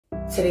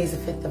Today's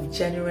the 5th of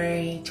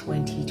January,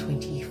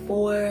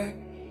 2024,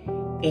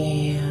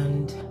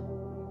 and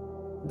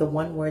the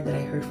one word that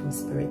I heard from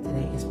Spirit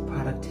today is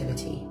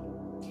productivity.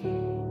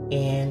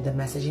 And the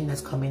messaging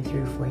that's coming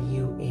through for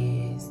you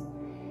is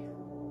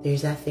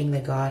there's that thing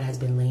that God has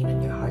been laying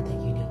on your heart that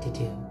you need to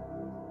do.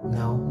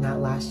 No, not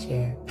last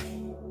year.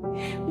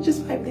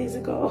 Just 5 days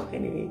ago.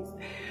 Anyways.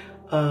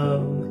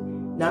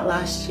 Not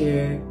last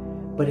year,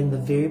 but in the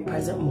very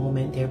present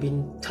moment, there have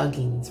been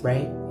tuggings,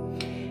 right?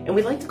 And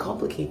we like to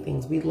complicate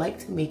things. We like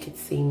to make it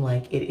seem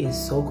like it is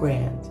so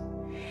grand.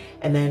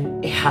 And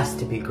then it has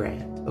to be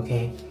grand,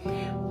 okay?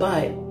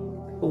 But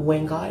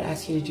when God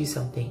asks you to do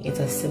something, it's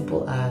as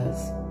simple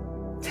as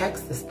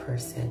text this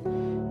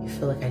person. You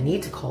feel like I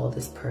need to call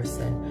this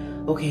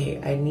person. Okay,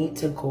 I need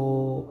to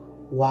go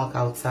walk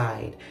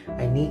outside.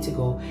 I need to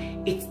go.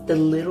 It's the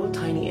little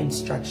tiny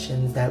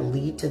instructions that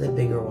lead to the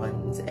bigger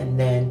ones. And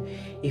then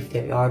if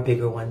there are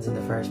bigger ones in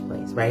the first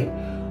place, right?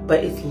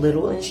 But it's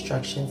little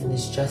instructions, and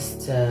it's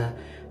just to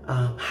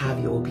have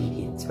your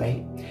obedience,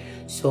 right?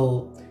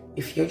 So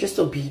if you're just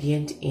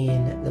obedient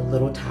in the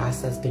little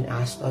task that's been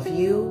asked of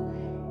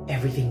you,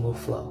 everything will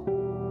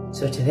flow.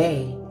 So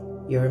today,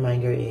 your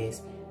reminder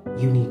is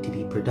you need to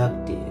be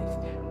productive.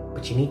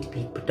 But you need to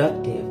be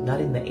productive, not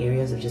in the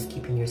areas of just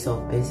keeping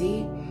yourself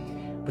busy,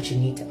 but you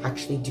need to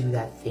actually do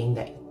that thing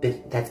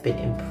that's been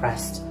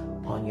impressed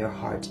on your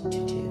heart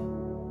to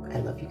do. I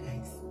love you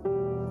guys.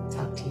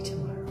 Talk to you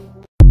tomorrow.